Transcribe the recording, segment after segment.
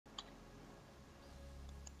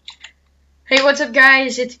Hey, what's up,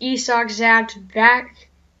 guys? It's Esoc Zapped back,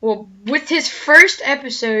 well, with his first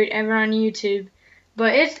episode ever on YouTube.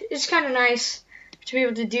 But it's kind of nice to be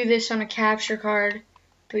able to do this on a capture card.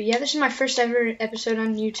 But yeah, this is my first ever episode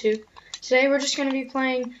on YouTube. Today we're just going to be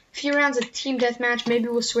playing a few rounds of Team Deathmatch. Maybe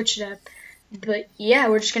we'll switch it up. But yeah,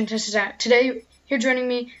 we're just going to test it out. Today, here joining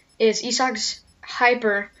me is Esoc's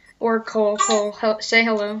Hyper, or Cole. Cole, say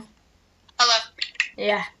hello. Hello.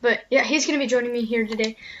 Yeah, but yeah, he's going to be joining me here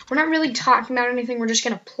today. We're not really talking about anything, we're just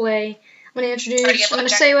going to play. I'm going to introduce, I'm going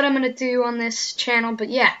to say what I'm going to do on this channel, but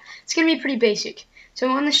yeah, it's going to be pretty basic. So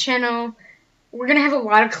on this channel, we're going to have a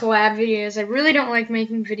lot of collab videos. I really don't like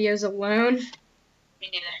making videos alone. Me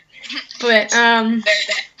neither. But, Very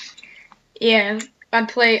bad. yeah, I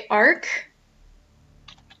play Ark.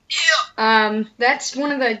 Yeah. That's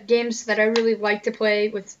one of the games that I really like to play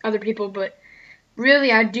with other people, but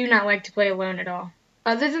really I do not like to play alone at all.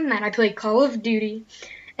 Other than that, I play Call of Duty,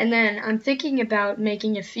 and then I'm thinking about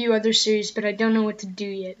making a few other series, but I don't know what to do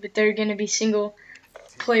yet. But they're going to be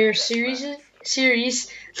single-player series,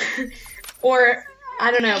 or I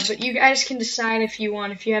don't know. But you guys can decide if you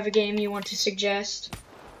have a game you want to suggest.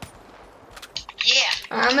 Yeah.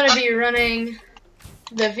 I'm going to be running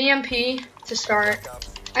the VMP to start.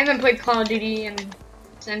 I haven't played Call of Duty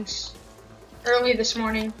since early this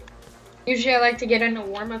morning. Usually I like to get in a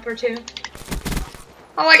warm-up or two.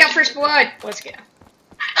 Oh, I got first blood. Let's go.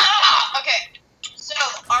 Okay. So,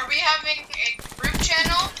 are we having a group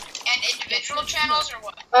channel and individual channels, or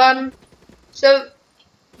what? So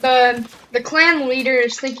the clan leader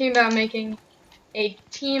is thinking about making a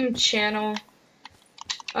team channel.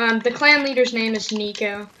 The clan leader's name is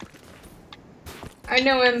Nico. I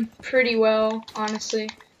know him pretty well, honestly.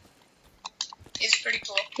 He's pretty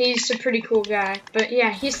cool. He's a pretty cool guy. But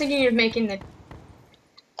yeah, he's thinking of making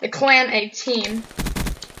the clan a team.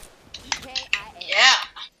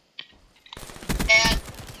 Yeah.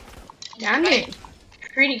 And I'm doing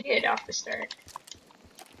pretty good off the start.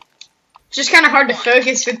 It's just kind of hard to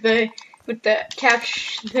focus with the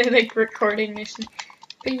capture, the recording mission.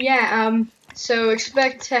 But yeah, so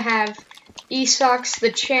expect to have Esoc's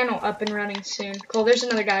the channel up and running soon. Cole, there's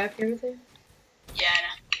another guy up here with you. yeah, I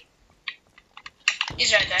know.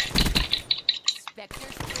 He's right there.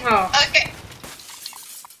 Oh, Okay.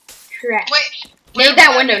 crap. Wait. Nade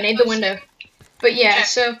that window. Nade the window. But yeah, Okay.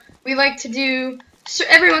 so we like to do. So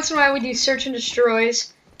every once in a while, we do search and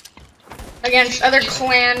destroys against other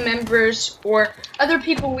clan members or other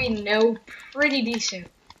people we know pretty decent,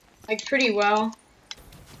 like pretty well.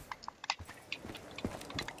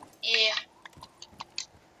 Yeah.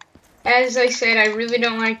 As I said, I really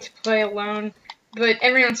don't like to play alone, but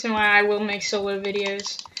every once in a while, I will make solo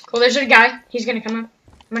videos. Cool. There's a guy. He's gonna come up.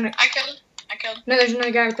 I killed him. No, there's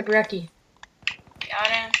another guy with the brekkie. Got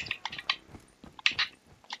him.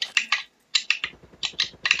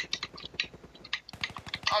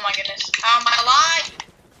 Oh my goodness. How am I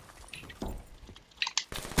alive?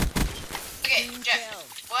 Okay,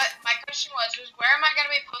 Jeff. What my question was where am I gonna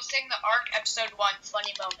be posting the Ark episode 1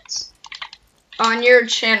 funny moments? On your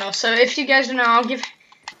channel. So if you guys don't know, I'll give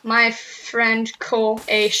my friend Cole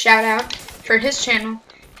a shout out for his channel.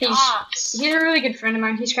 He's a really good friend of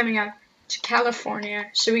mine. He's coming out to California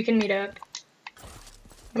so we can meet up.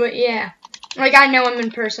 But yeah, like I know him in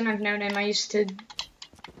person. I've known him.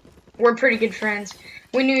 We're pretty good friends.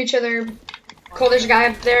 We knew each other. Cole, there's a guy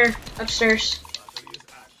up there upstairs.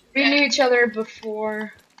 We knew each other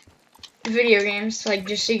before video games. Like,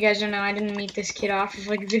 just so you guys don't know, I didn't meet this kid off of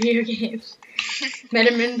like video games. Met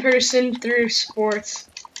him in person through sports.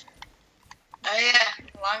 Oh yeah,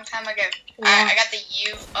 a long time ago. Yeah. I got the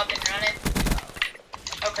U up and running.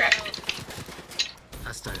 Oh crap.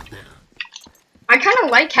 I started now. I kind of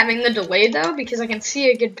like having the delay though because I can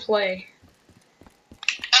see a good play.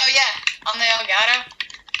 Oh yeah, on the Elgato.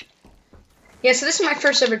 Yeah, so this is my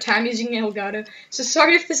first ever time using Elgato. So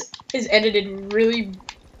sorry if this is edited really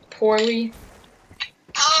poorly.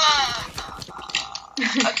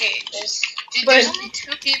 Okay, there's only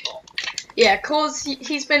 2 people. Yeah,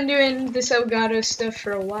 he's been doing this Elgato stuff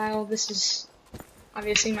for a while. This is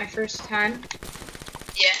obviously my first time.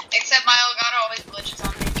 Yeah, except my Elgato always glitches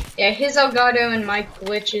on me. Yeah, his Elgato and my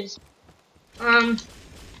glitches. I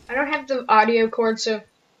don't have the audio cord, so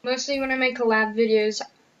mostly when I make collab videos,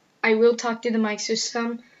 I will talk to the mic. So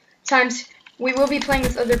sometimes we will be playing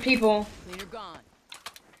with other people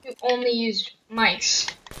who only use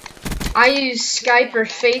mics. I use Skype or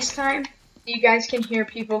FaceTime, so you guys can hear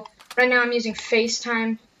people. Right now I'm using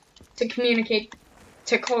FaceTime to communicate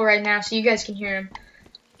to Cole right now, so you guys can hear him.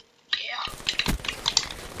 Yeah.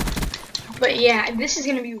 But yeah, this is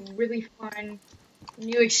gonna be really fun.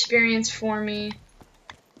 New experience for me.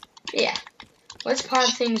 Yeah. Let's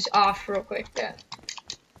pause things off real quick. Yeah.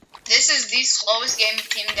 This is the slowest game of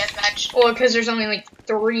team deathmatch. Well, because there's only like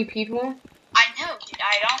 3 people. I know, dude.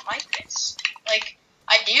 I don't like this. Like,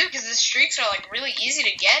 I do because the streaks are like really easy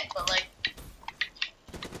to get, but like,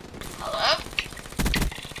 hello?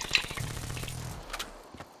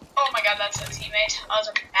 Oh my god, that's a teammate. I was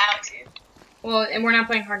about to. Well, and we're not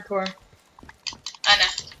playing hardcore. I know.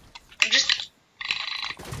 I'm just.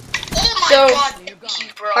 Oh my So, god,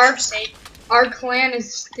 bro. Our clan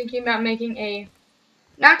is thinking about making a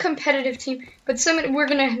not competitive team, but we're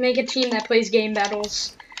gonna make a team that plays game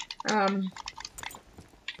battles. Yeah.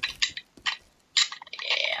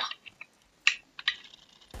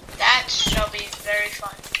 That shall be very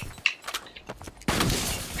fun.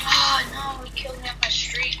 Oh no, he killed me at my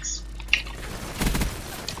streaks.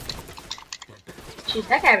 Jeez,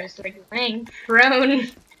 that guy was like laying prone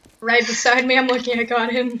right beside me. I'm lucky I got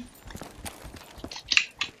him.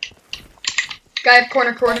 Guy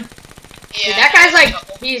corner. Yeah. Dude, that guy's like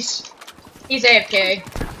he's AFK.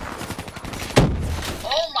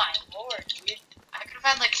 Oh my lord, dude. I could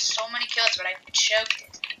have had like so many kills, but I choked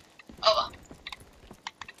it. Oh well.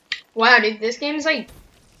 Wow, dude, this game is like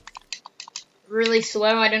really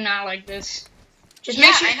slow. I do not like this. Just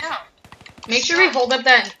yeah, I know. Make sure we hold up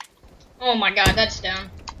that. Oh my god, that's down.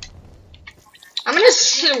 I'm gonna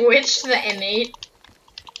switch to the M8.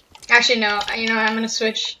 Actually, no. You know, I'm gonna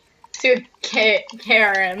switch to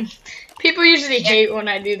KRM. People usually hate when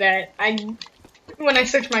I do that. When I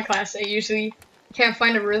switch my class, I usually can't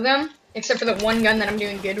find a rhythm, except for the one gun that I'm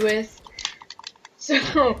doing good with. So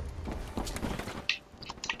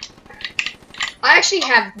I actually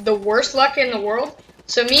have the worst luck in the world.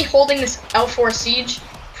 So me holding this L4 Siege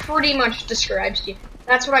pretty much describes you.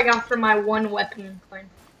 That's what I got for my one weapon claim.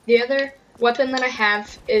 The other weapon that I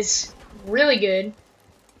have is really good.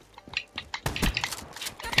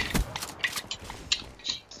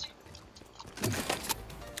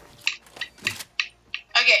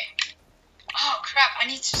 Okay. Oh crap, I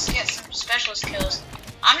need to just get some specialist kills.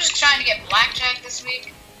 I'm just trying to get blackjack this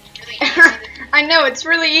week. Really easy. I know, it's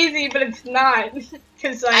really easy, but it's not.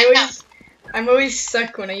 Because I'm always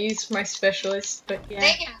stuck when I use my specialist, but yeah.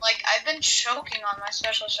 Dang, like, I've been choking on my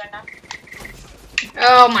specialist right now.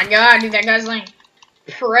 Oh my god, dude, that guy's like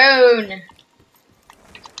prone.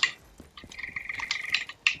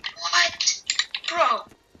 What? Bro.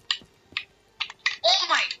 Oh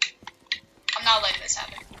my. I'm not letting this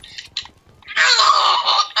happen.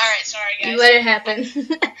 Alright, sorry guys. You let it happen.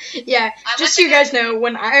 Yeah, just so you guys know,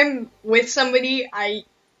 when I'm with somebody, I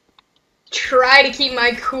try to keep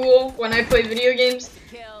my cool when I play video games.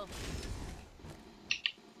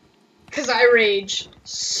 Because I rage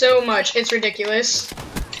so much, it's ridiculous.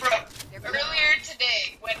 Bro, earlier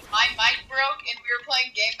today, when my mic broke and we were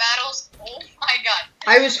playing game battles, oh my god.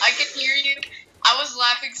 I could hear you. I was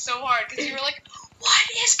laughing so hard because you were like, what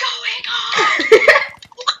is going on?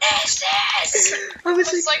 What is this? I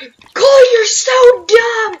was like, Cole, you're so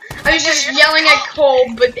dumb! I was just yelling at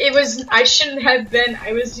Cole, but I shouldn't have been.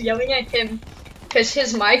 I was yelling at him because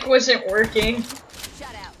his mic wasn't working.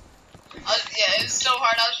 Shut out. Yeah, it was so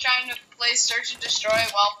hard. I was trying to play Search and Destroy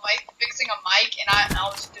while fixing a mic, and I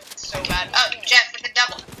was doing so bad. Oh, Jeff with the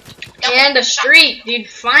double. And a streak, dude.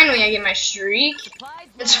 Finally, I get my streak.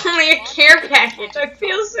 It's only a care package. I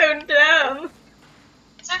feel so dumb.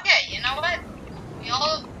 It's okay. You know what? We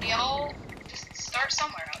all just start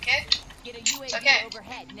somewhere, okay? It's okay.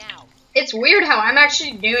 It's weird how I'm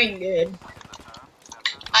actually doing good.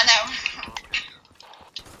 I know.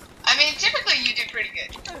 I mean, typically you do pretty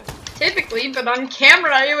good. Typically, but on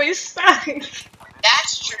camera I always suck.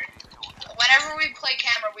 That's true. Whenever we play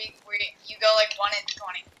camera, you go like 1 in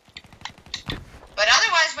 20. But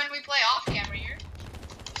otherwise, when we play off camera, you're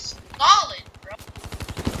solid, bro.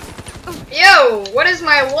 Yo, what is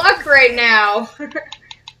my luck right now?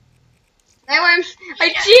 Now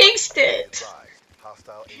I jinxed it.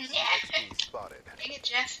 Dang it,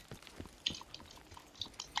 Jeff.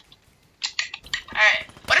 Alright,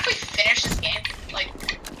 what if we finish this game? Like,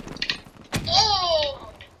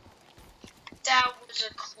 oh! That was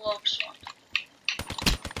a close one.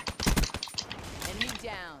 Enemy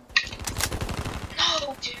down.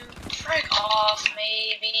 No, dude. Frick off,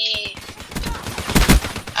 maybe.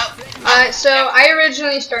 Oh. So I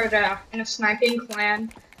originally started out in a sniping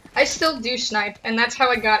clan. I still do snipe, and that's how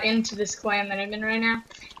I got into this clan that I'm in right now.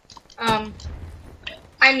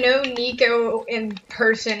 I know Nico in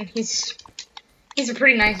person. He's a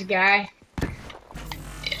pretty nice guy. Yeah.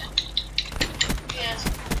 Yes.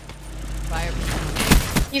 Fire.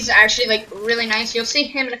 He's actually like really nice. You'll see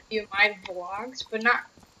him in a few of my vlogs, but not.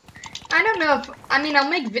 I don't know if I'll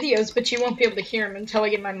make videos, but you won't be able to hear him until I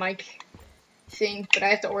get my mic thing, but I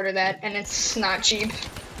have to order that, and it's not cheap.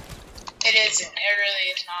 It isn't. It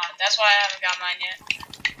really is not. That's why I haven't got mine yet.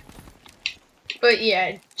 But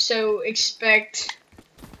yeah, so expect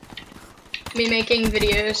me making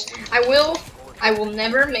videos. I will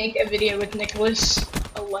never make a video with Nicholas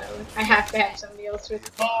alone. I have to have somebody else with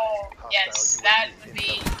me. Oh, yes, that would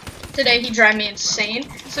be... Today he drive me insane.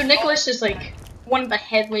 So Nicholas is like one of the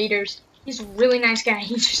head leaders. He's a really nice guy.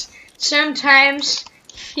 He just, sometimes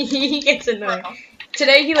he gets annoying.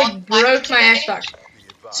 Today he like broke my Xbox.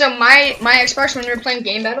 So my Xbox, when we were playing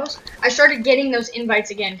game battles, I started getting those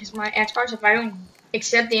invites again. Because my Xbox, if I don't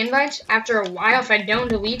accept the invites, after a while, if I don't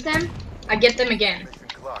delete them, I get them again.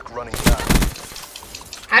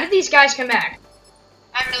 How did these guys come back?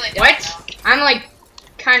 I really don't know. I'm like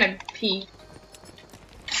kind of peeved.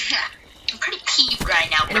 I'm pretty peeved right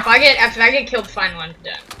now, bro. And if I get killed, fine, I'm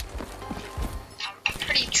done. I'm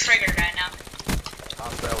pretty triggered right now.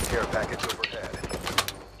 Hostile care package overhead.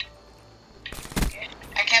 Okay.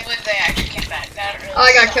 I can't believe they actually came back. That really Oh,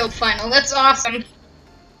 I got sucked. killed final. That's awesome.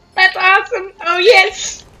 That's awesome. Oh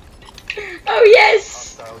yes. Oh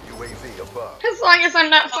yes. Hostile UAV above. As long as I'm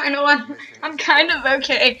not final one, I'm kind of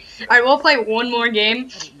okay. Alright, we'll play one more game.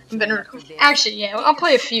 Actually, yeah, I'll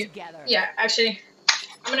play a few. Yeah, actually,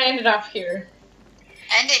 I'm gonna end it off here.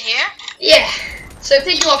 End it here? Yeah. So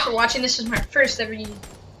thank you all for watching. This is my first ever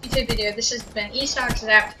YouTube video. This has been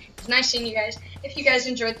eStockZap. It's nice seeing you guys. If you guys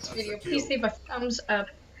enjoyed this video, please leave a thumbs up.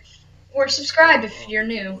 Or subscribe if you're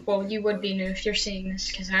new. Well, you would be new if you're seeing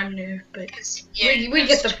this, because I'm new, but we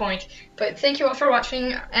get the point. But thank you all for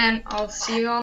watching, and I'll see you all